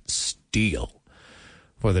absolute steal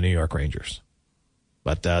for the New York Rangers.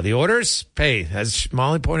 But the Oilers, hey, as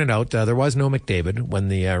Molly pointed out, there was no McDavid when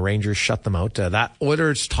the Rangers shut them out. That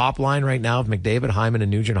Oilers top line right now of McDavid, Hyman, and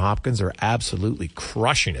Nugent-Hopkins are absolutely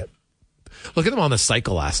crushing it. Look at them on the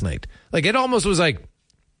cycle last night. Like, it almost was like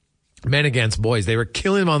men against boys. They were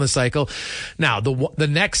killing them on the cycle. Now, the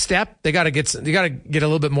next step, they got to get a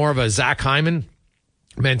little bit more of a Zach Hyman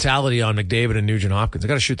mentality on McDavid and Nugent-Hopkins. They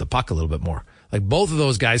got to shoot the puck a little bit more. Like, both of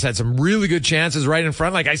those guys had some really good chances right in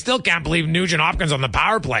front. Like, I still can't believe Nugent-Hopkins on the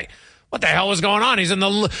power play. What the hell was going on? He's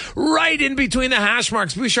right in between the hash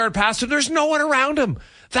marks. Bouchard passed him. There's no one around him.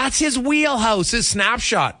 That's his wheelhouse, his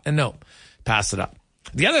snapshot. And no, passed it up.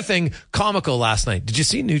 The other thing, comical last night. Did you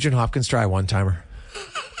see Nugent-Hopkins try a one-timer?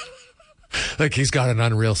 Like, he's got an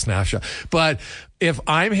unreal snapshot. But if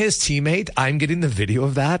I'm his teammate, I'm getting the video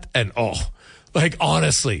of that. And,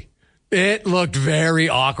 honestly, it looked very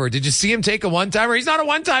awkward. Did you see him take a one-timer? He's not a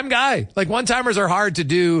one-time guy. Like, one-timers are hard to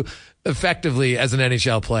do effectively as an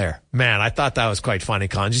NHL player. Man, I thought that was quite funny,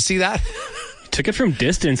 Con. Did you see that? Took it from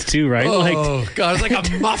distance, too, right? Oh, God, it was like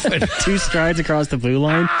a muffin. 2 strides across the blue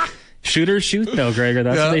line. Shooters shoot, though, Gregor.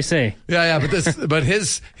 That's what they say. Yeah, but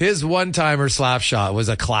his one-timer slap shot was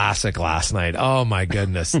a classic last night. Oh my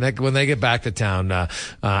goodness! When they get back to town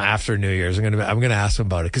after New Year's, I'm gonna ask him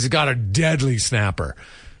about it, because he got a deadly snapper.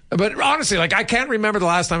 But honestly, like, I can't remember the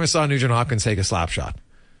last time I saw Nugent-Hopkins take a slap shot.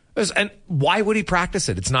 And why would he practice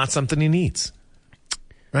it? It's not something he needs.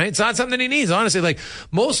 Right? It's not something he needs, honestly. Like,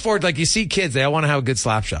 most forwards, like, you see kids, they all want to have a good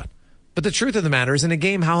slap shot. But the truth of the matter is, in a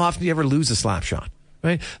game, how often do you ever lose a slap shot?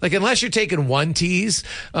 Right? Like, unless you're taking one tees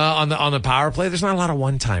on the power play, there's not a lot of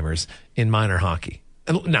one-timers in minor hockey.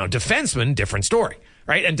 And now, defensemen, different story.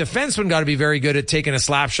 Right? And defensemen got to be very good at taking a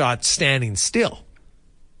slap shot standing still.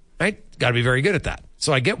 Right? Got to be very good at that.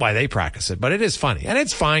 So I get why they practice it, but it is funny. And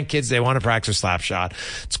it's fine, kids. They want to practice a slap shot.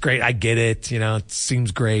 It's great. I get it. It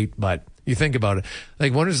seems great, but you think about it.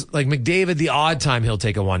 Like, McDavid, the odd time he'll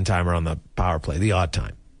take a one-timer on the power play, the odd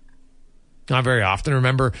time. Not very often.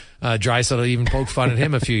 Remember, Draisaitl even poked fun at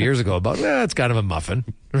him a few years ago about, it's kind of a muffin,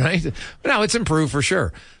 right? But now it's improved for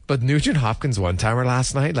sure. But Nugent-Hopkins one-timer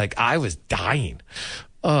last night, like, I was dying.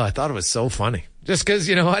 Oh, I thought it was so funny. Just because,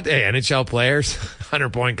 you know what? Hey, NHL players,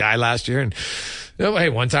 100-point guy last year. And, hey,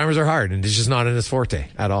 one-timers are hard, and it's just not in his forte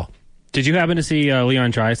at all. Did you happen to see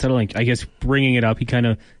Leon Draisaitl? Like, I guess bringing it up, he kind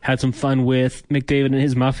of had some fun with McDavid and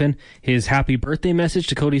his muffin. His happy birthday message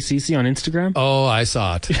to Cody Ceci on Instagram. Oh, I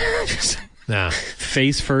saw it. Nah.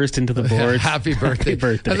 Face first into the board. Happy birthday. Happy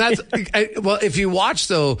birthday. And that's, well, if you watch,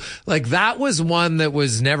 though, like, that was one that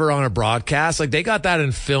was never on a broadcast. Like, they got that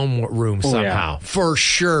in film room somehow. For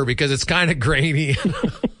sure, because it's kind of grainy.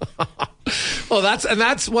 Well,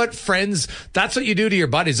 that's what friends, that's what you do to your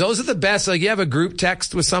buddies. Those are the best. Like, you have a group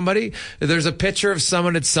text with somebody. There's a picture of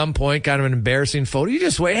someone at some point, kind of an embarrassing photo. You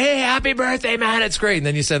just wait, hey, happy birthday, man. It's great. And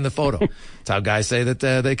then you send the photo. That's how guys say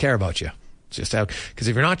that they care about you. It's just how, because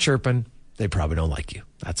if you're not chirping, they probably don't like you.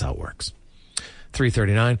 That's how it works.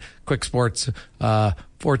 3:39, quick sports,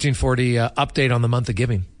 1440 update on the month of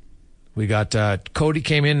giving. We got Cody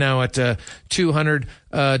came in now at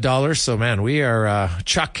 $200. So man, we are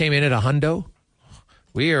Chuck came in at $100.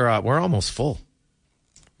 We're almost full.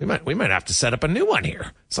 We might have to set up a new one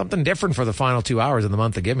here. Something different for the final 2 hours of the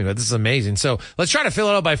month of giving. But this is amazing. So let's try to fill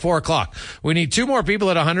it out by 4:00. We need 2 more people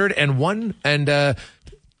at 100 and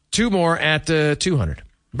 2 more at 200.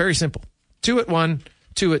 Very simple. 2 at 1,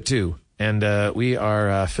 2 at 2. And we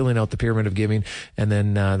are filling out the pyramid of giving. And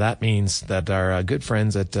then that means that our good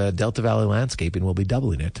friends at Delta Valley Landscaping will be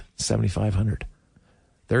doubling it, $7,500.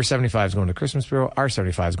 Their 75 is going to Christmas Bureau. Our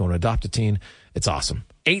 75 is going to Adopt a Teen. It's awesome.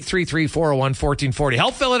 833-401-1440.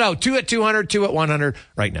 Help fill it out. 2 at 200, 2 at 100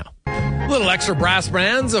 right now. A little extra brass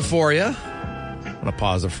bands for you on a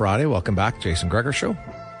positive Friday. Welcome back. Jason Gregor Show.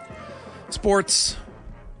 Sports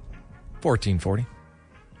 1440.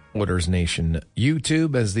 Oilers Nation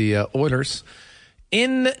YouTube as the Oilers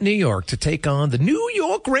in New York to take on the New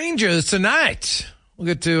York Rangers tonight. We'll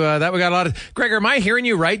get to that. We got a lot of... Gregor, am I hearing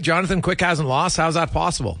you right? Jonathan Quick hasn't lost. How's that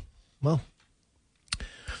possible? Well,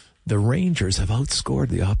 the Rangers have outscored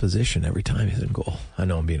the opposition every time he's in goal. I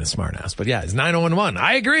know I'm being a smartass, but yeah, it's 9-0-1.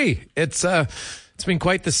 I agree. It's been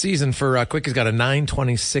quite the season for Quick. He's got a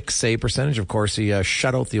 .926 save percentage. Of course, he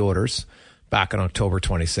shut out the Oilers back on October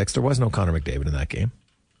 26th. There was no Connor McDavid in that game.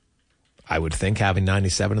 I would think having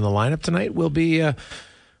 97 in the lineup tonight will be a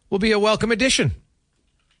welcome addition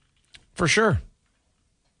for sure.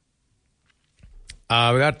 We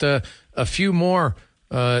got a few more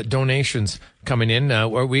donations coming in.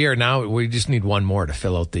 We just need one more to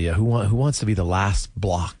fill out the who wants to be the last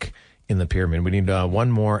block in the pyramid. We need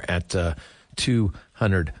one more at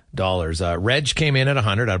 $200. Reg came in at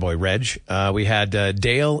 100. Attaboy, Reg. We had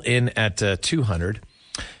Dale in at 200,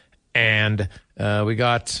 and we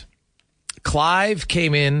got Clive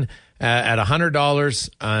came in at $100,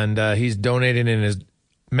 and he's donating in his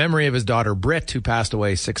memory of his daughter Britt, who passed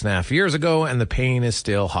away 6.5 years ago, and the pain is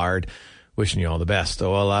still hard. Wishing you all the best.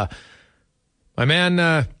 So, well, my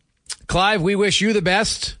man Clive, we wish you the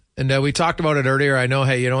best. And we talked about it earlier. I know,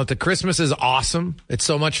 hey, you know what? The Christmas is awesome. It's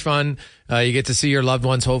so much fun. You get to see your loved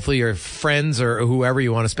ones, hopefully your friends or whoever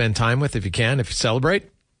you want to spend time with, if you can, if you celebrate.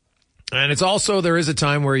 And it's also, there is a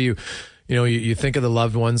time where you think of the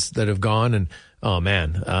loved ones that have gone, and oh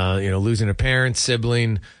man, losing a parent,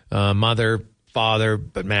 sibling, mother, father,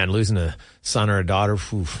 but man, losing a son or a daughter,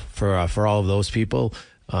 for all of those people,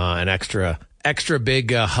 an extra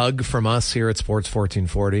big hug from us here at Sports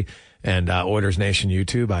 1440 and Oilers Nation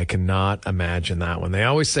YouTube. I cannot imagine that one. They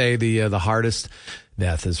always say the hardest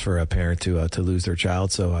death is for a parent to lose their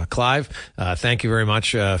child. So Clive, thank you very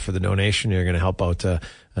much for the donation. You're going to help out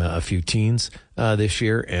a few teens this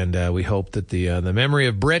year, and we hope that the memory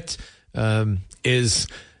of Britt is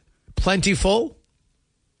plentiful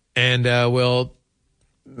and will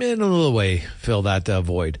in a little way fill that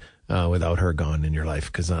void without her gone in your life,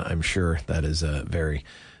 because I'm sure that is very,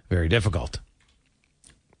 very difficult.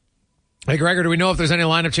 Hey, Gregor, do we know if there's any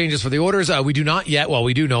lineup changes for the Oilers? We do not yet. Well,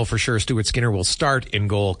 we do know for sure Stuart Skinner will start in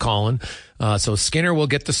goal, Colin. So Skinner will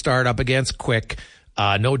get the start up against Quick.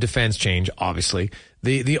 No defense change, obviously.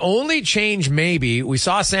 The only change maybe, we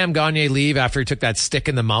saw Sam Gagner leave after he took that stick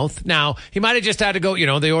in the mouth. Now, he might have just had to go,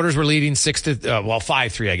 the Oilers were leading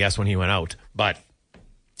 5-3, I guess, when he went out. But,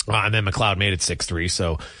 and then McLeod made it 6-3.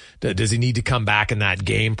 So does he need to come back in that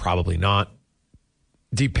game? Probably not.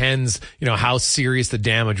 Depends, how serious the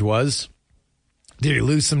damage was. Did he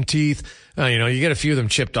lose some teeth? You get a few of them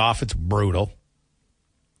chipped off. It's brutal.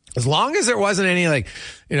 As long as there wasn't any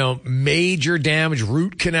major damage,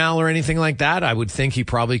 root canal or anything like that, I would think he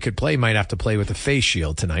probably could play. Might have to play with a face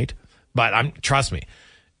shield tonight. But trust me,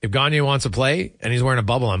 if Gagner wants to play and he's wearing a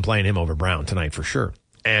bubble, I'm playing him over Brown tonight for sure.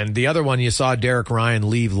 And the other one, you saw Derek Ryan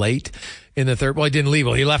leave late in the third. Well, he didn't leave.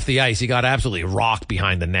 Well, he left the ice. He got absolutely rocked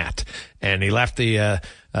behind the net. And he left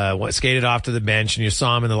skated off to the bench, and you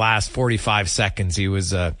saw him in the last 45 seconds. He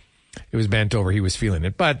was bent over. He was feeling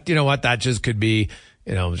it. But you know what? That just could be,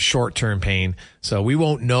 short-term pain. So we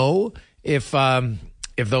won't know if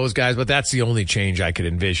those guys, but that's the only change I could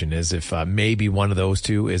envision, is if maybe one of those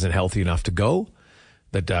two isn't healthy enough to go,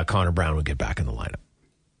 that Connor Brown would get back in the lineup.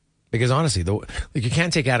 Because honestly, you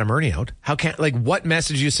can't take Adam Ernie out. What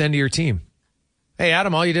message do you send to your team? Hey,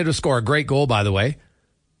 Adam, all you did was score a great goal, by the way.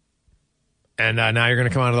 And now you're going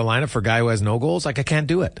to come out of the lineup for a guy who has no goals? I can't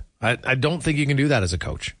do it. I don't think you can do that as a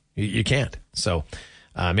coach. You can't. So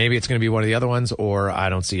maybe it's going to be one of the other ones, or I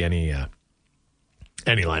don't see any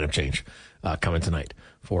lineup change coming tonight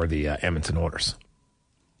for the Edmonton Oilers.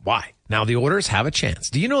 Why? Now the Oilers have a chance.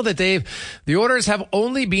 Do you know that the Oilers have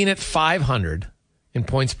only been at 500 in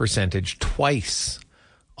points percentage twice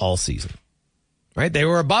all season? Right? They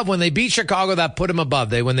were above when they beat Chicago. That put them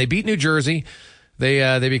above. When they beat New Jersey,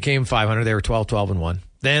 they became 500. They were 12-12-1.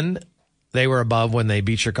 Then they were above when they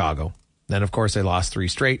beat Chicago. Then, of course, they lost 3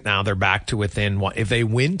 straight. Now they're back to within one. If they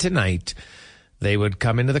win tonight, they would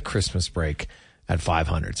come into the Christmas break at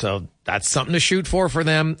 500. So that's something to shoot for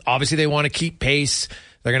them. Obviously, they want to keep pace.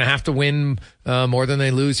 They're going to have to win more than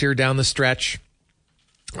they lose here down the stretch.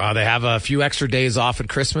 They have a few extra days off at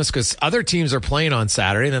Christmas because other teams are playing on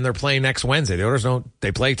Saturday, and then they're playing next Wednesday. The Oilers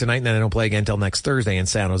they play tonight, and then they don't play again until next Thursday in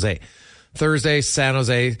San Jose. Thursday, San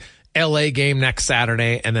Jose, LA game next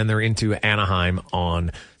Saturday, and then they're into Anaheim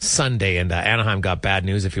on Sunday. And Anaheim got bad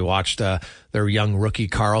news. If you watched their young rookie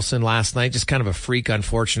Carlson last night, just kind of a freak,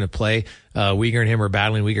 unfortunate play. Uyghur and him were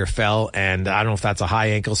battling. Uyghur fell, and I don't know if that's a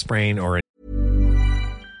high ankle sprain or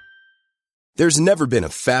There's never been a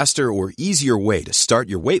faster or easier way to start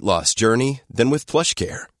your weight loss journey than with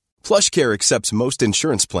PlushCare. PlushCare accepts most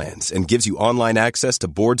insurance plans and gives you online access to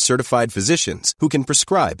board-certified physicians who can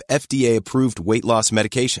prescribe FDA-approved weight loss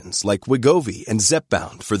medications like Wegovy and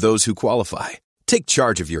Zepbound for those who qualify. Take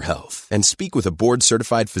charge of your health and speak with a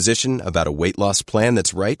board-certified physician about a weight loss plan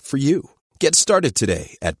that's right for you. Get started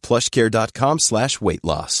today at plushcare.com/weight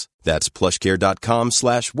loss. That's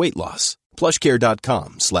plushcare.com/weight loss.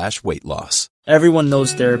 plushcare.com/weight loss. Everyone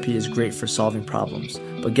knows therapy is great for solving problems,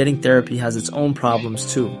 but getting therapy has its own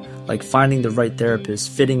problems too, like finding the right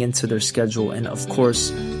therapist, fitting into their schedule, and of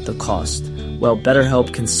course, the cost. Well,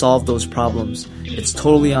 BetterHelp can solve those problems. It's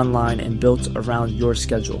totally online and built around your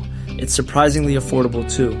schedule. It's surprisingly affordable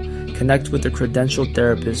too. Connect with a credentialed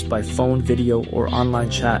therapist by phone, video, or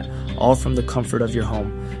online chat, all from the comfort of your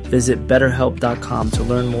home. Visit BetterHelp.com to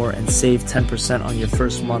learn more and save 10% on your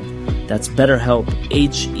first month. That's BetterHelp,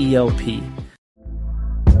 H-E-L-P.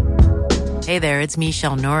 Hey there, it's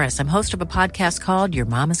Michelle Norris. I'm host of a podcast called Your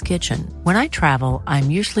Mama's Kitchen. When I travel,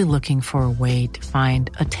 I'm usually looking for a way to find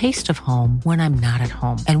a taste of home when I'm not at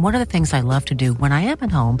home. And one of the things I love to do when I am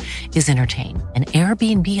at home is entertain. And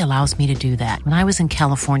Airbnb allows me to do that. When I was in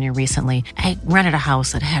California recently, I rented a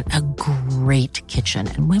house that had a great kitchen.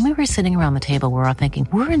 And when we were sitting around the table, we were all thinking,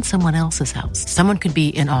 we're in someone else's house. Someone could be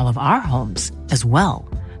in all of our homes as well.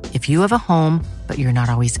 If you have a home, but you're not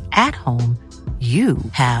always at home, you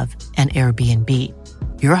have an Airbnb.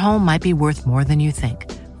 Your home might be worth more than you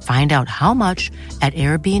think. Find out how much at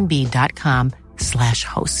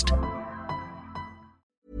airbnb.com/host.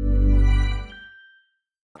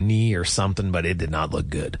 knee or something, but it did not look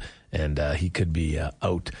good. And he could be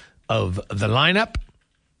out of the lineup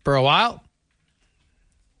for a while.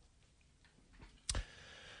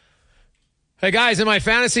 Hey, guys, in my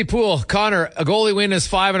fantasy pool, Connor, a goalie win is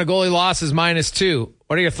 5 and a goalie loss is -2.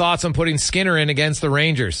 What are your thoughts on putting Skinner in against the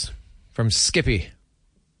Rangers? From Skippy.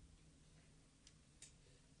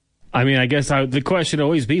 I mean, I guess the question would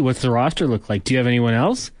always be, what's the roster look like? Do you have anyone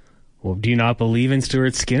else? Well, do you not believe in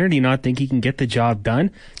Stuart Skinner? Do you not think he can get the job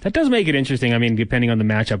done? That does make it interesting. I mean, depending on the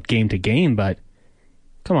matchup game to game, but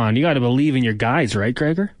come on, you got to believe in your guys, right,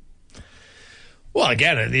 Gregor? Well,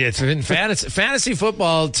 again, it's in fantasy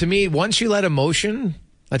football. To me, once you let emotion,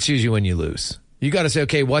 that's usually when you lose. You got to say,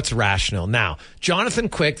 okay, what's rational? Now, Jonathan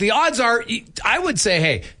Quick, the odds are, I would say,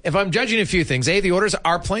 hey, if I'm judging a few things, the Oilers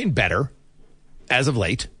are playing better as of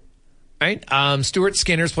late, right? Stuart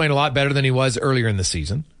Skinner's playing a lot better than he was earlier in the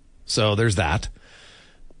season. So there's that.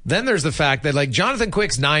 Then there's the fact that, like, Jonathan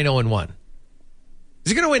Quick's 9-0-1.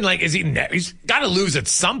 Is he going to win? Like, he's got to lose at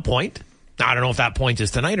some point. Now, I don't know if that point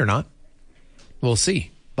is tonight or not. We'll see.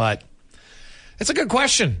 But it's a good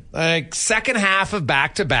question. Like, second half of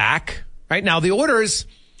back-to-back. Right now, the Oilers,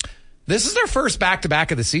 this is their first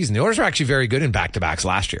back-to-back of the season. The Oilers are actually very good in back-to-backs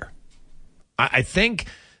last year. I think,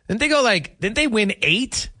 didn't they win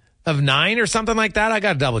 8 of 9 or something like that? I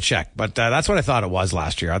got to double check, but that's what I thought it was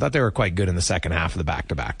last year. I thought they were quite good in the second half of the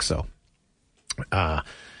back-to-back. So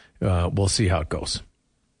we'll see how it goes.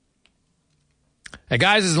 Hey,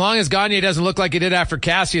 guys, as long as Gagne doesn't look like he did after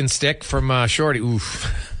Cassian's stick from Shorty. Oof.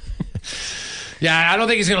 Yeah, I don't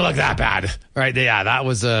think he's going to look that bad. Right? Yeah, that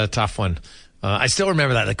was a tough one. I still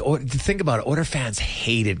remember that. Like, think about it. Oilers fans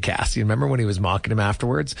hated Cassian. Remember when he was mocking him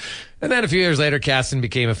afterwards? And then a few years later, Cassian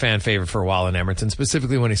became a fan favorite for a while in Edmonton,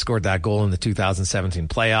 specifically when he scored that goal in the 2017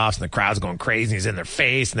 playoffs, and the crowd's going crazy, and he's in their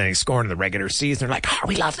face, and then he's scoring in the regular season. They're like, oh,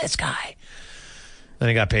 we love this guy. Then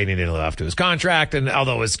he got paid and he didn't live up to his contract, and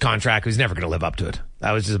although his contract, he was never going to live up to it.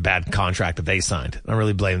 That was just a bad contract that they signed. I don't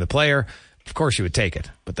really blame the player. Of course you would take it,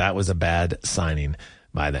 but that was a bad signing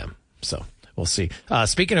by them. So we'll see.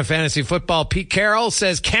 Speaking of fantasy football, Pete Carroll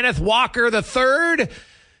says Kenneth Walker III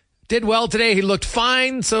did well today. He looked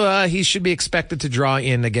fine, so he should be expected to draw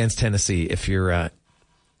in against Tennessee if you're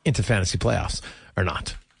into fantasy playoffs or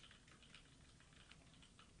not.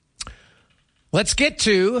 Let's get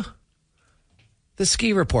to the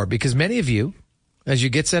ski report, because many of you, as you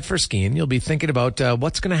get set for skiing, you'll be thinking about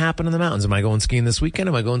what's going to happen in the mountains. Am I going skiing this weekend?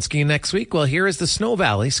 Am I going skiing next week? Well, here is the Snow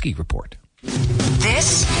Valley Ski Report.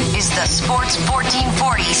 This is the Sports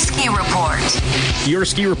 1440 Ski Report. Your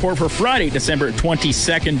ski report for Friday, December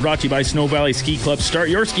 22nd, brought to you by Snow Valley Ski Club. Start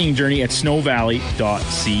your skiing journey at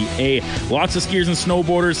snowvalley.ca. Lots of skiers and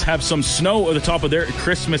snowboarders have some snow at the top of their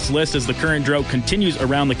Christmas list as the current drought continues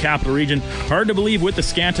around the capital region. Hard to believe with the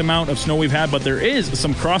scant amount of snow we've had, but there is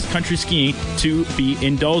some cross-country skiing to be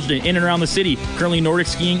indulged in and around the city. Currently Nordic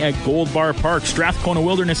skiing at Gold Bar Park, Strathcona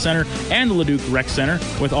Wilderness Center, and the Leduc Rec Center,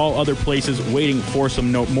 with all other places waiting for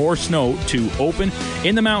some more snow to open.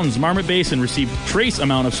 In the mountains, Marmot Basin received trace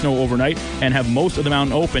amount of snow overnight and have most of the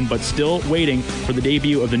mountain open, but still waiting for the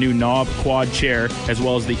debut of the new Knob Quad Chair, as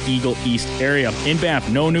well as the Eagle East area. In Banff,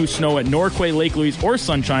 no new snow at Norquay, Lake Louise, or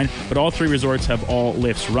Sunshine, but all three resorts have all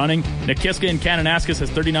lifts running. Nakiska and Kananaskis has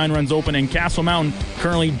 39 runs open, and Castle Mountain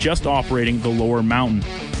currently just operating the lower mountain.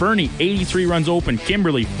 Fernie, 83 runs open.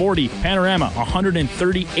 Kimberley, 40. Panorama,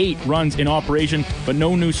 138 runs in operation, but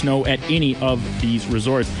no new snow at any of these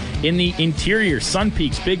resorts. In the interior, Sun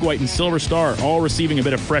Peaks, Big White, and Silver Star all receiving a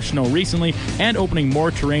bit of fresh snow recently and opening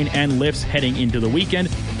more terrain and lifts heading into the weekend.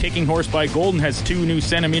 Kicking Horse by Golden has 2 new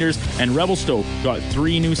centimeters, and Revelstoke got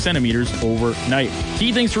 3 new centimeters overnight.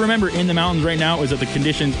 Key things to remember in the mountains right now is that the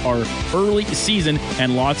conditions are early season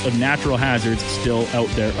and lots of natural hazards still out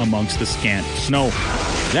there amongst the scant snow.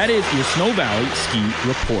 That is your Snow Valley Ski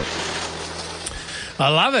Report. I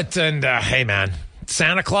love it. And hey, man,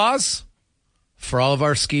 Santa Claus, for all of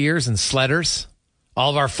our skiers and sledders, all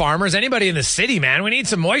of our farmers, anybody in the city, man, we need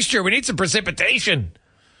some moisture. We need some precipitation.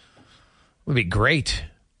 It would be great.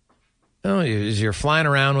 Oh, as you're flying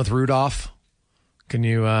around with Rudolph, can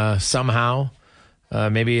you somehow,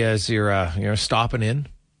 maybe as you're stopping in, do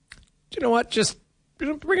you know what? Just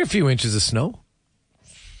bring a few inches of snow.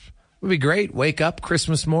 It would be great. Wake up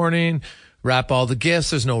Christmas morning, wrap all the gifts.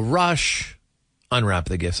 There's no rush. Unwrap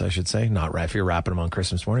the gifts, I should say. Not if you're wrapping them on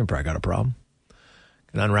Christmas morning, probably got a problem.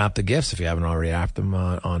 You can unwrap the gifts if you haven't already unwrapped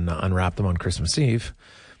them on Christmas Eve.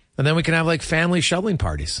 And then we can have like family shoveling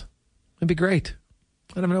parties. It'd be great.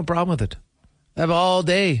 I'd have no problem with it. I have all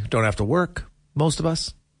day. Don't have to work, most of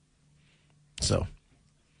us. So,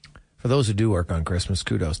 for those who do work on Christmas,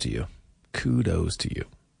 kudos to you. Kudos to you.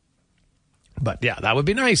 But yeah, that would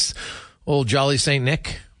be nice. Old Jolly St.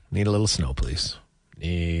 Nick, need a little snow, please.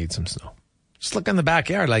 Need some snow. Just look in the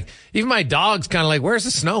backyard. Like, even my dog's kind of like, where's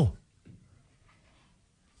the snow?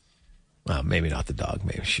 Well, maybe not the dog.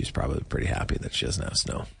 Maybe she's probably pretty happy that she doesn't have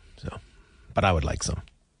snow. So, but I would like some.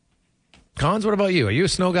 Cons, what about you? Are you a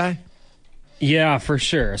snow guy? Yeah, for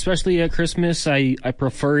sure. Especially at Christmas, I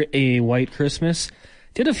prefer a white Christmas.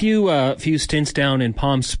 Did a few stints down in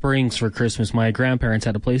Palm Springs for Christmas. My grandparents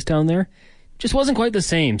had a place down there. Just wasn't quite the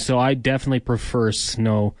same, so I definitely prefer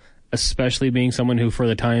snow, especially being someone who, for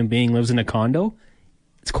the time being, lives in a condo.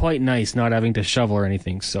 It's quite nice not having to shovel or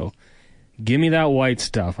anything, so give me that white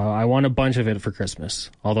stuff. I want a bunch of it for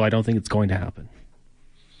Christmas, although I don't think it's going to happen.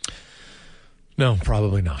 No,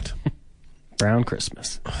 probably not. Brown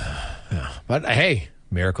Christmas. Yeah. But hey,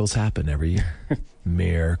 miracles happen every year.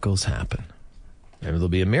 Miracles happen. Maybe there'll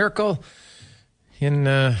be a miracle in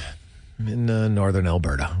northern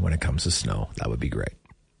Alberta when it comes to snow. That would be great.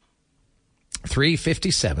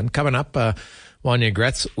 3:57 coming up. Wanya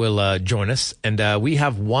Gretz will join us, and we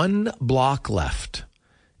have one block left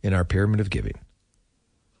in our Pyramid of Giving.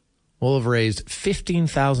 We'll have raised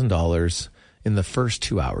 $15,000 in the first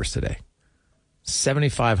 2 hours today.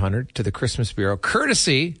 $7,500 to the Christmas Bureau,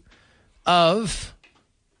 courtesy of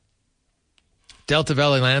Delta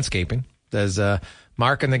Valley Landscaping. As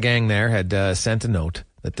Mark and the gang there had sent a note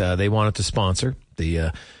that they wanted to sponsor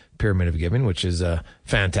the Pyramid of Giving, which is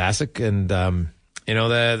fantastic. And they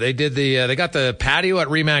got the patio at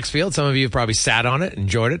Remax Field. Some of you have probably sat on it,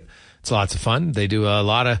 enjoyed it. It's lots of fun. They do a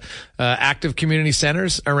lot of active community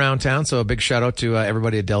centers around town. So a big shout out to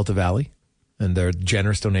everybody at Delta Valley and their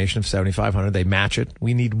generous donation of $7,500. They match it.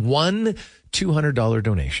 We need one $200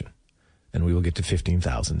 donation, and we will get to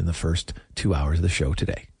 $15,000 in the first 2 hours of the show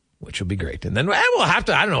today, which will be great. And then we'll have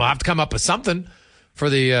to come up with something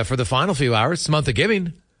for the final few hours. It's the month of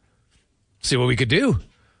giving. See what we could do. I'm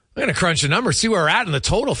going to crunch the numbers, see where we're at in the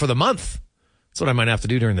total for the month. That's what I might have to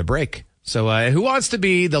do during the break. So who wants to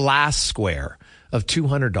be the last square of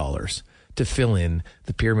 $200 to fill in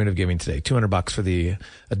the pyramid of giving today. $200 for the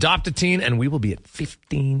adopted teen, and we will be at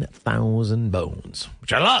 15,000 bones,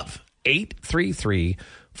 which I love.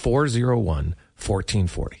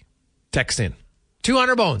 833-401-1440. Text in.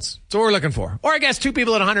 200 bones. That's what we're looking for. Or I guess two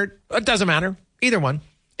people at 100. It doesn't matter. Either one.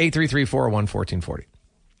 833-401-1440.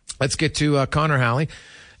 Let's get to Connor Halley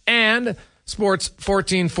and Sports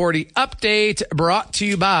 1440 update brought to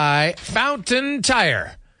you by Fountain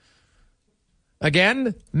Tire.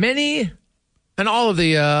 Again, many and all of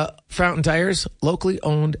the Fountain Tires locally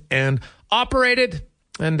owned and operated,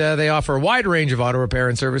 and they offer a wide range of auto repair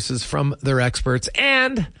and services from their experts.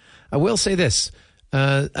 And I will say this.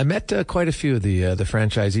 I met quite a few of the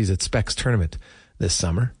franchisees at Specs Tournament this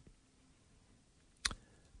summer.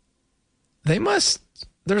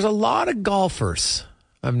 There's a lot of golfers,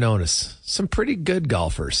 I've noticed. Some pretty good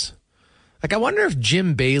golfers. Like, I wonder if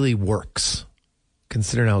Jim Bailey works,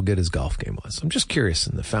 considering how good his golf game was. I'm just curious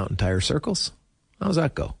in the Fountain Tire circles. How's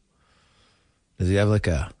that go? Does he have like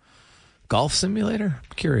a golf simulator?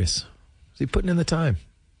 I'm curious. Is he putting in the time?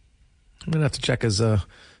 I'm going to have to check his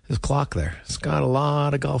clock there. It's got a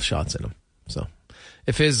lot of golf shots in him. So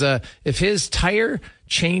if his tire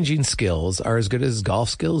changing skills are as good as his golf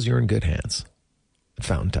skills, you're in good hands at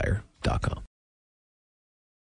fountaintire.com.